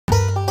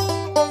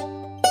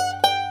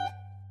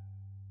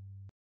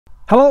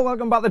Hello,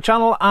 welcome back to the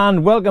channel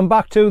and welcome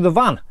back to the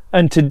van.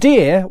 And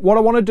today what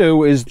I want to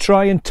do is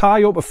try and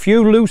tie up a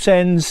few loose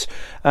ends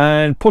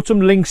and put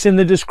some links in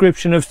the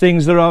description of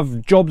things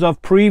that jobs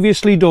I've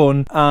previously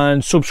done,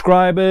 and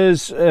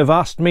subscribers have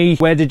asked me,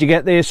 where did you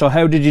get this or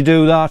how did you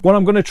do that? What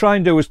I'm going to try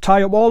and do is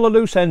tie up all the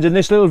loose ends in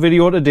this little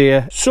video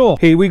today. So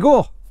here we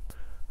go.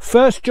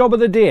 First job of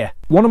the day.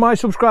 One of my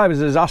subscribers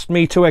has asked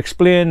me to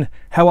explain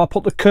how I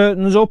put the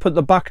curtains up at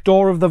the back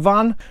door of the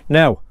van.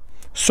 Now,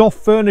 soft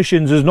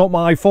furnishings is not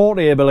my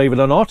forte, believe it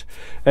or not.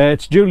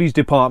 It's Julie's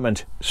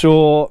department.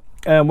 So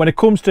when it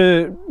comes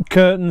to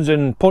curtains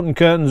and putting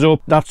curtains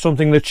up, that's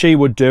something that she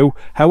would do.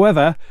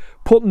 However,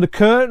 putting the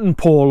curtain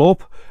pole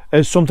up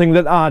is something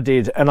that I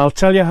did, and I'll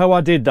tell you how I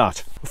did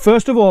that.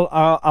 First of all,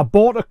 I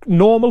bought a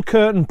normal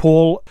curtain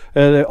pole.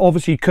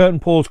 Obviously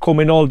curtain poles come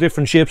in all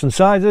different shapes and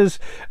sizes,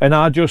 and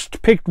I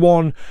just picked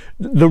one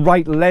the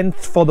right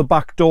length for the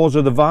back doors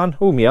of the van.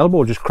 Oh, my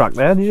elbow just cracked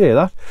there, did you hear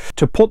that?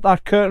 To put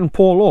that curtain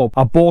pole up,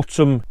 I bought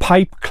some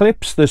pipe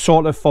clips. They're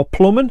sort of for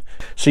plumbing,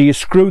 so you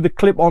screw the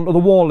clip onto the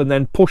wall and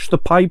then push the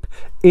pipe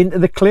into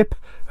the clip,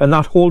 and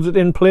that holds it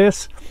in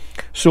place.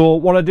 So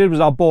what I did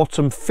was I bought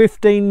some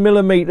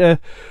 15mm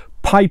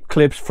pipe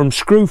clips from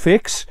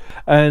Screwfix,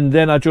 and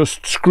then I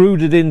just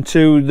screwed it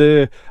into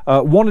the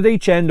one at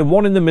each end and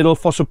one in the middle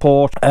for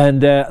support,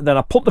 and then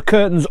I put the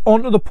curtains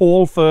onto the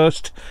pole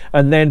first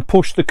and then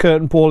pushed the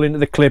curtain pole into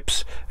the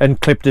clips and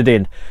clipped it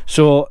in.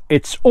 So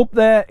it's up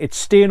there, it's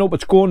staying up,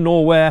 it's going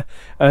nowhere.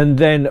 And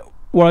then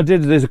what I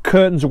did is the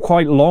curtains are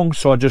quite long,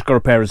 so I just got a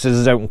pair of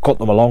scissors out and cut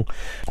them along.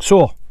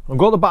 So I've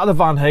got the back of the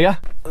van here.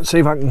 Let's see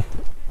if I can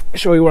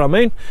show you what I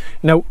mean.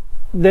 Now,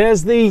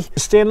 there's the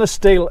stainless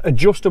steel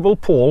adjustable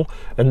pole,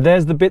 and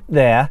there's the bit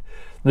there,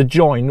 the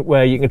joint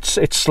where you can,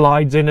 it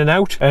slides in and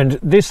out, and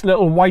this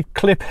little white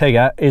clip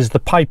here is the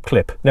pipe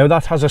clip. Now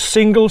that has a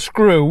single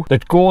screw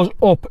that goes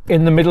up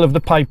in the middle of the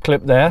pipe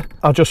clip there.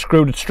 I just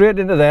screwed it straight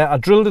into there. I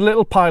drilled a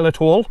little pilot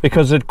hole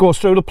because it goes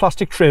through the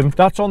plastic trim.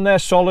 That's on there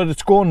solid,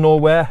 it's going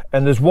nowhere,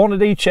 and there's one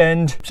at each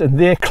end, and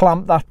they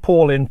clamp that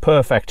pole in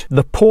perfect.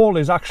 The pole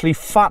is actually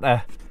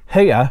fatter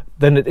here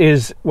than it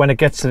is when it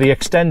gets to the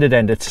extended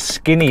end. It's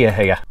skinnier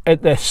here.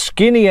 At the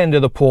skinny end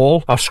of the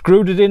pole, I've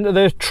screwed it into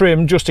the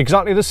trim just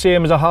exactly the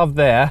same as I have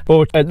there,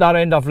 but at that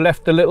end I've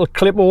left the little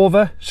clip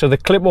over, so the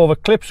clip over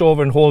clips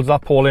over and holds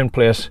that pole in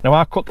place. Now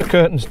I cut the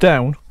curtains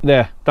down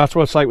there. That's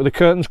what it's like with the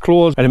curtains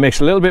closed, and it makes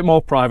it a little bit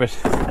more private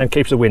and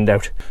keeps the wind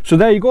out. So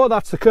there you go,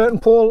 that's the curtain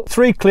pole.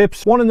 3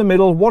 clips, one in the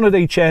middle, one at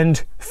each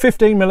end,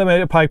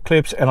 15mm pipe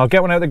clips, and I'll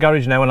get one out of the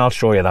garage now and I'll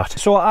show you that.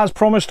 So as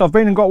promised, I've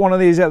been and got one of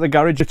these out of the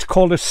garage. It's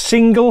called a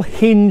single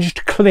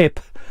hinged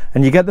clip,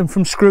 and you get them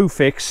from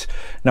Screwfix.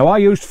 Now I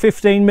used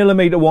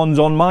 15mm ones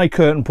on my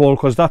curtain pole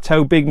because that's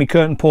how big my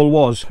curtain pole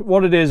was.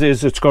 What it is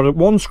it's got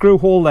one screw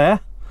hole there.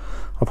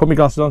 I'll put my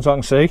glasses on so I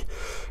can see.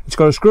 It's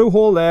got a screw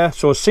hole there,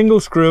 so a single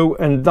screw,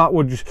 and that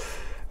would,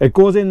 it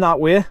goes in that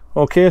way.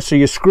 Okay, so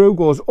your screw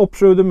goes up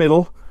through the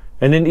middle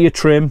and into your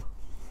trim,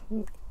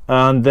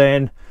 and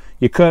then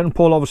your curtain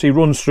pole obviously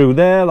runs through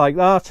there like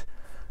that.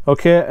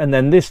 Okay, and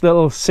then this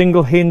little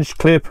single hinged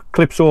clip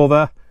clips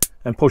over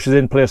and pushes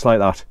in place like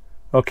that.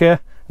 Okay, and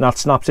that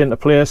snaps into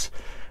place,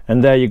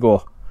 and there you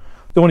go.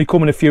 They only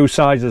come in a few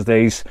sizes,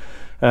 these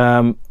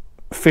 15mm,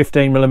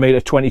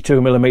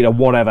 22mm,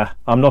 whatever,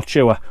 I'm not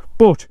sure,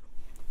 but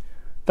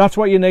that's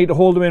what you need to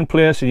hold them in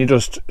place, and you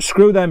just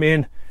screw them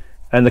in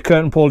and the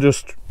curtain pole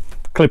just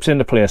clips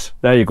into place.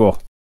 There you go.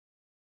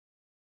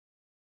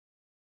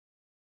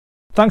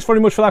 Thanks very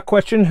much for that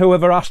question,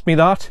 whoever asked me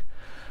that.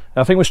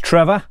 I think it was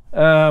Trevor,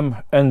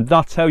 and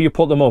that's how you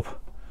put them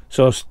up.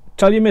 So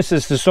tell your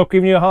missus to stop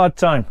giving you a hard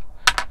time.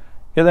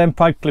 Get them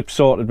pipe clips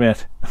sorted,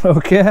 mate.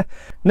 Okay,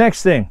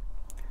 next thing,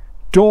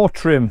 door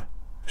trim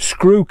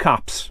screw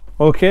caps.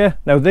 Okay,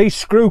 now these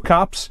screw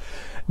caps,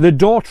 the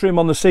door trim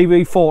on the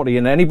CV40,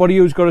 and anybody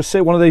who's got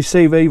one of these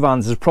CV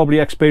vans has probably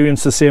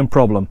experienced the same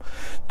problem.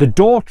 The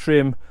door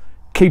trim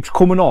keeps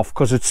coming off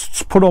because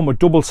it's put on with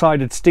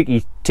double-sided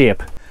sticky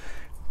tape.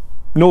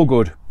 No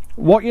good.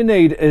 What you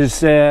need is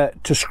to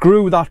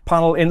screw that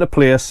panel into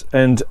place,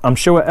 and I'm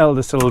sure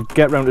Eldest will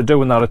get round to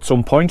doing that at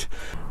some point.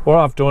 What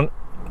I've done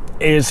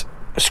is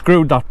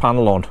screwed that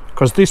panel on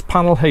because this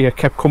panel here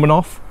kept coming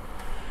off,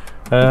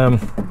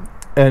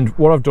 and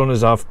what I've done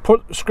is I've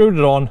screwed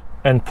it on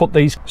and put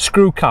these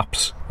screw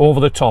caps over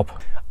the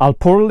top. I'll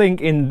put a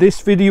link in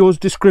this video's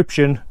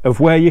description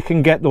of where you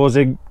can get those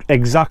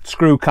exact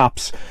screw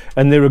caps,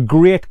 and they're a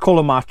great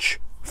colour match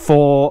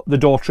for the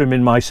door trim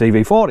in my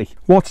CV40.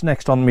 What's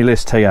next on my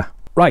list here?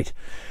 Right,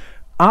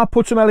 I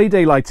put some LED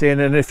lights in,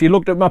 and if you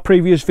looked at my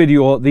previous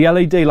video, the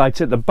LED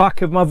lights at the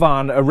back of my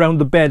van around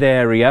the bed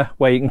area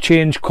where you can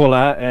change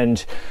colour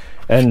and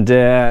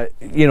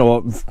you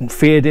know,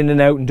 fade in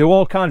and out and do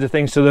all kinds of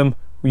things to them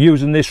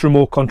using this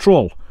remote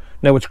control.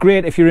 Now it's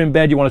great if you're in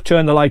bed, you want to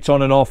turn the lights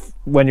on and off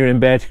when you're in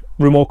bed.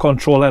 Remote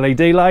control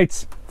LED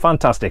lights,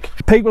 fantastic.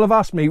 People have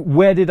asked me,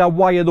 where did I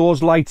wire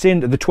those lights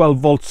into the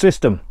 12-volt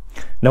system?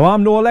 Now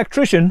I'm no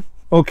electrician,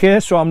 okay,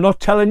 so I'm not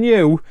telling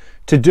you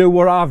to do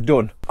what I've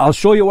done. I'll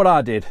show you what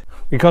I did,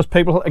 because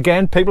people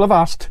have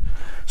asked,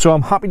 So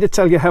I'm happy to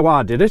tell you how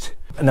I did it.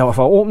 Now if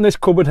I open this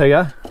cupboard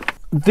here,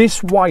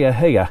 this wire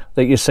here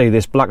that you see,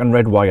 this black and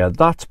red wire,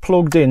 that's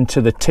plugged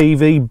into the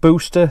TV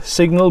booster,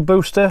 signal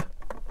booster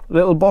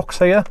little box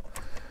here.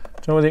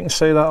 Don't know whether you can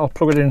see that. I'll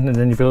plug it in and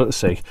then you'll be able to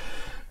see.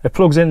 It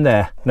plugs in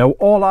there. Now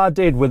all I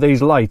did with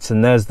these lights,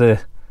 and there's the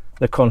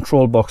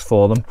control box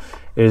for them,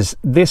 is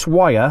this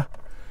wire,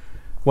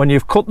 when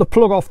you've cut the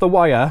plug off the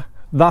wire,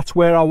 that's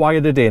where I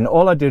wired it in.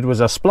 All I did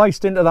was I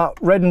spliced into that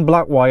red and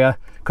black wire,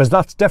 because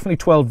that's definitely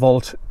 12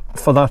 volt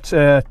for that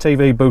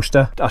TV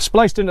booster. I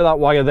spliced into that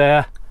wire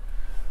there,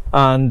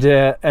 and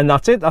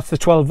that's it. That's the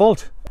 12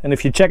 volt. And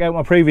if you check out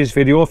my previous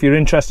video, if you're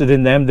interested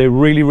in them, they're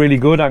really, really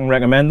good. I can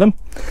recommend them.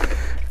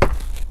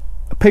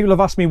 People have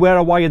asked me where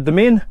I wired them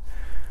in.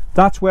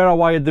 That's where I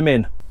wired them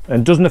in,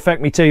 and doesn't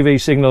affect me TV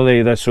signal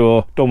either,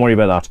 so don't worry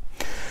about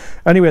that.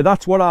 Anyway,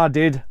 that's what I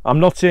did. I'm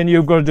not saying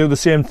you've got to do the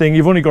same thing.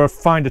 You've only got to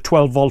find a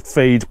 12 volt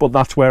feed, but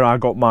that's where I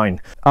got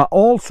mine. I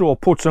also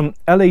put some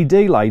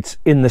LED lights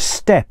in the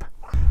step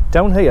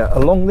down here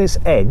along this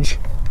edge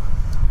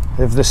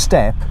of the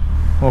step,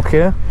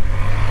 okay?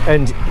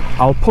 And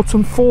I'll put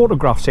some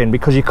photographs in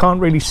because you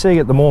can't really see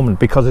at the moment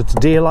because it's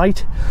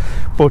daylight.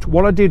 But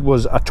what I did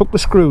was I took the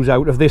screws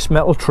out of this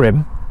metal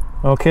trim,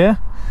 okay?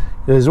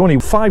 There's only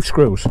 5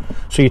 screws,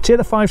 so you take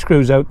the 5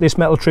 screws out, this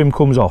metal trim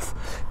comes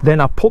off. Then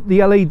I put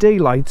the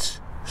LED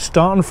lights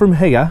starting from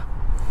here,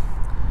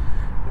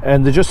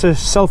 and they're just a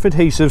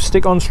self-adhesive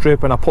stick-on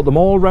strip, and I put them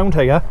all around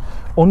here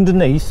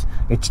underneath.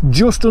 It's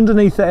just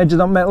underneath the edge of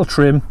that metal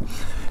trim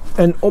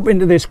and up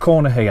into this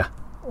corner here,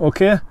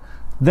 okay?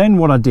 Then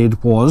what I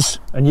did was,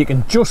 and you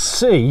can just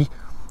see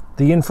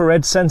the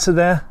infrared sensor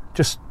there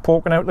just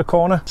poking out the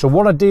corner. So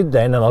what I did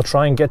then, and I'll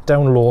try and get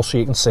down low so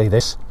you can see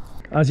this.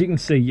 As you can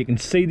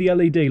see the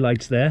LED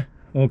lights there,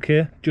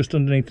 okay, just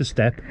underneath the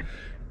step.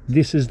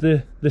 This is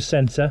the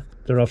sensor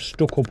that I've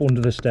stuck up under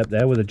the step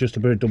there with just a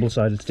bit of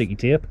double-sided sticky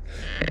tape.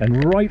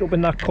 And right up in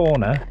that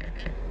corner,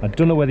 I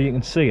don't know whether you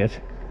can see it,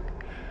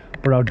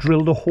 but I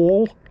drilled a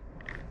hole,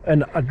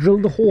 and I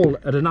drilled the hole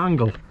at an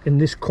angle in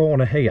this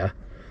corner here,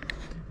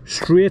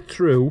 straight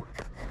through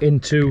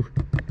into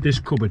this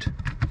cupboard.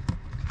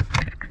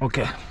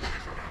 Okay,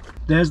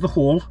 there's the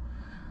hole.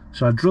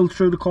 So I drilled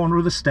through the corner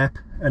of the step,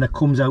 and it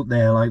comes out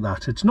there like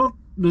that. It's not,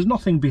 there's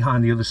nothing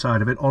behind the other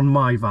side of it on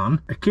my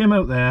van. It came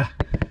out there,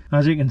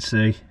 as you can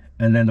see,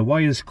 and then the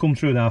wires come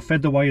through there. I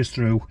fed the wires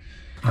through.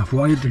 I've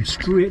wired them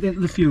straight into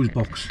the fuse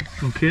box,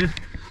 okay?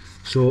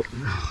 So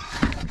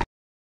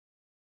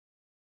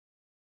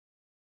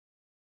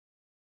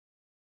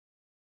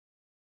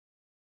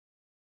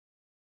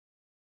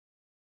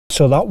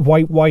that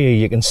white wire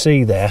you can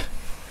see there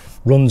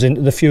runs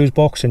into the fuse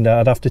box, and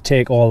I'd have to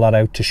take all that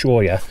out to show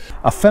you.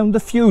 I found the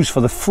fuse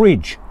for the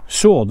fridge.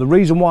 So the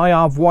reason why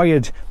I've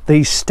wired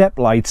these step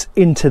lights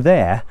into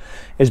there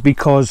is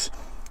because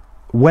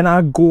when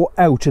I go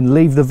out and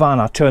leave the van,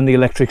 I turn the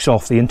electrics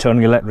off, the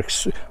internal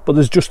electrics, but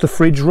there's just the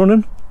fridge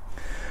running.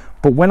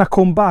 But when I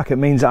come back, it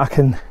means I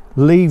can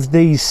leave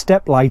these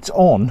step lights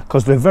on,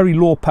 because they're very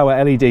low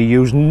power LED,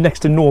 use next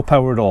to no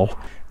power at all,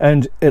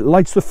 and it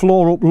lights the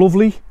floor up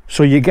lovely.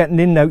 So you're getting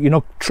in and out, you're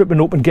not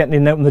tripping up and getting in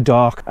and out in the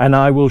dark. And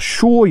I will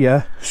show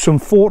you some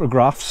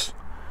photographs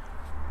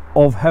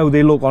of how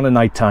they look on a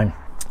night time.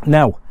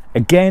 Now,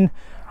 again,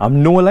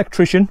 I'm no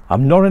electrician,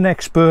 I'm not an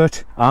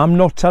expert, I'm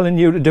not telling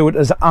you to do it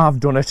as I've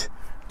done it.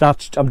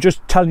 I'm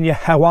just telling you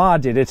how I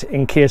did it,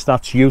 in case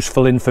that's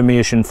useful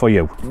information for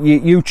you.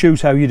 You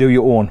choose how you do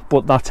your own,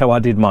 but that's how I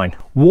did mine.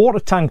 Water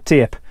tank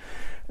tape.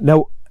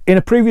 Now, in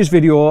a previous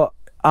video,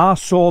 I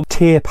saw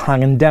tape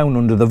hanging down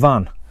under the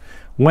van.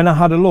 When I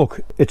had a look,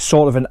 it's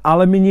sort of an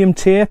aluminium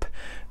tape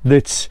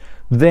that's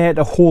there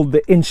to hold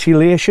the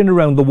insulation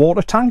around the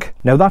water tank.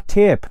 Now that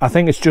tape, I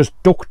think it's just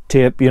duct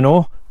tape, you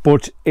know,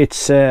 but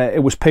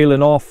it was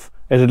peeling off,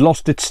 it had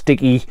lost its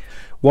sticky,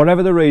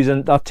 whatever the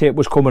reason, that tape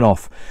was coming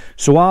off.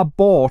 So I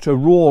bought a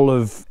roll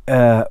of,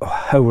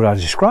 how would I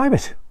describe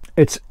it?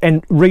 It's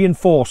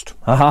reinforced,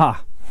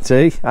 aha,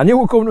 see, I knew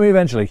it would come to me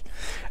eventually.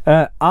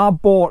 I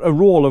bought a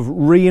roll of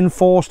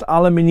reinforced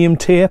aluminium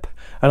tape,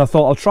 and I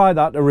thought I'll try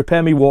that to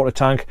repair my water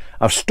tank.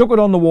 I've stuck it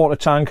on the water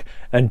tank,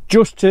 and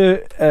just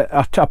to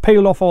I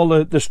peeled off all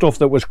the stuff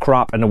that was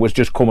crap and it was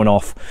just coming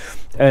off,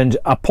 and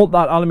I put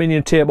that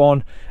aluminium tape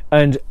on,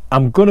 and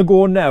I'm gonna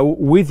go now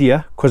with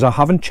you because I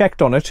haven't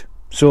checked on it.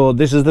 So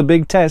this is the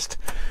big test.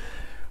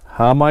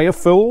 Am I a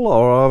fool,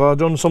 or have I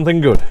done something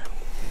good?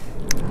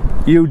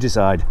 You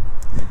decide.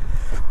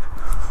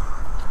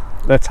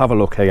 Let's have a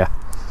look here.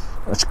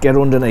 Let's get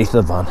underneath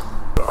the van.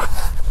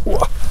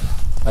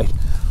 Right.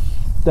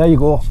 There you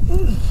go.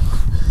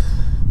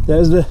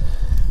 There's the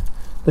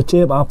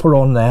tape I put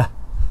on there.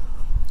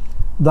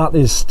 That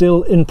is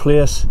still in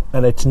place,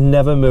 and it's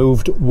never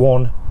moved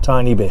one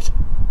tiny bit.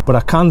 But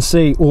I can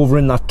see over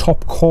in that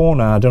top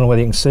corner, I don't know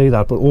whether you can see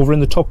that, but over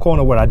in the top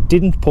corner where I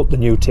didn't put the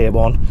new tape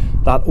on,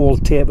 that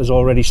old tape has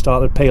already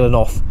started peeling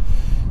off.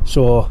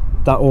 So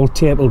that old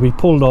tape will be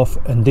pulled off,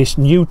 and this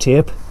new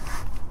tape,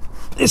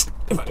 if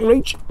I can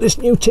reach, this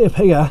new tape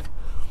here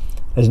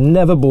has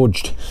never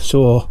budged.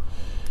 So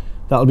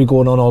that'll be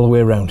going on all the way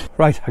around.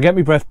 Right, I get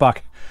my breath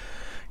back.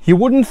 You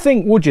wouldn't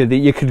think, would you, that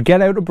you could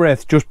get out of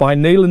breath just by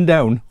kneeling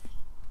down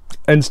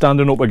and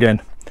standing up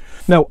again.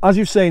 Now, as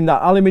you've seen,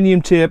 that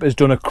aluminium tape has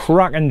done a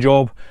cracking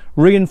job.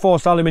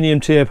 Reinforced aluminium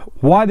tape.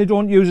 Why they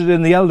don't use it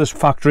in the Elders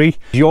factory,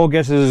 your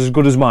guess is as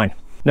good as mine.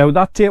 Now,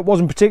 that tape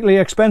wasn't particularly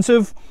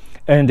expensive,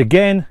 and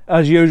again,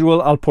 as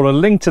usual, I'll put a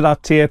link to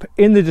that tape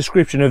in the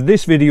description of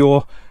this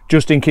video,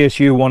 just in case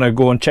you want to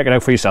go and check it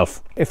out for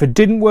yourself. If it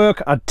didn't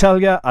work, I'd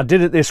tell you I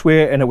did it this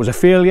way and it was a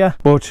failure,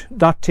 but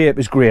that tape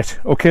is great.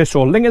 Okay,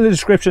 so link in the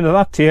description of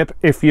that tape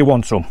if you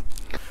want some.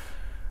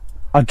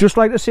 I'd just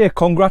like to say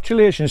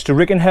congratulations to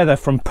Rick and Heather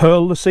from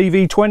Pearl the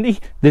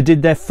CV20. They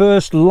did their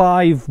first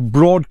live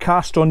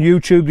broadcast on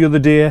YouTube the other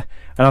day,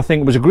 and I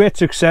think it was a great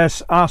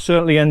success. I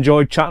certainly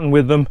enjoyed chatting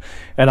with them,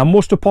 and I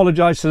must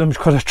apologise to them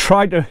because I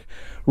tried to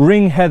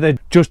ring Heather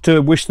just to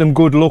wish them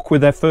good luck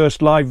with their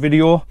first live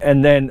video,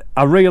 and then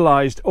I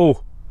realised,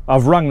 oh,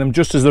 I've rang them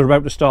just as they're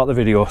about to start the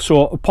video.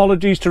 So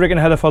apologies to Rick and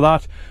Heather for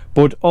that,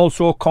 but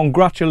also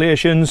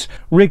congratulations.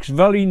 Rick's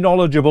very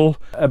knowledgeable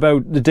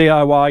about the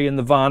DIY in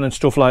the van and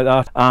stuff like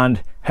that,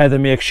 and Heather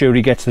makes sure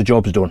he gets the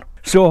jobs done.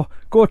 So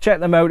go check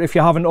them out if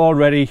you haven't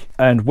already,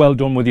 and well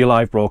done with your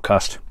live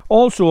broadcast.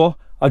 Also,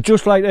 I'd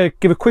just like to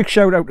give a quick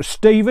shout out to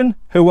Stephen,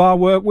 who I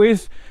work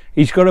with.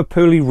 He's got a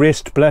poorly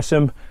wrist, bless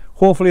him.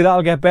 Hopefully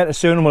that'll get better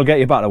soon and we'll get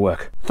you back to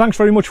work. Thanks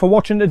very much for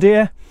watching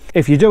today.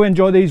 If you do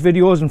enjoy these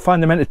videos and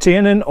find them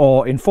entertaining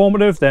or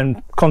informative,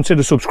 then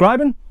consider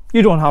subscribing.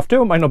 You don't have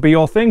to, it might not be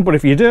your thing, but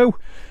if you do,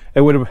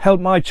 it would help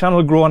my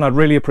channel grow and I'd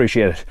really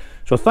appreciate it.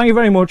 So thank you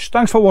very much,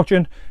 thanks for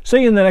watching,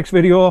 see you in the next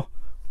video,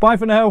 bye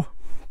for now,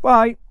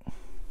 bye.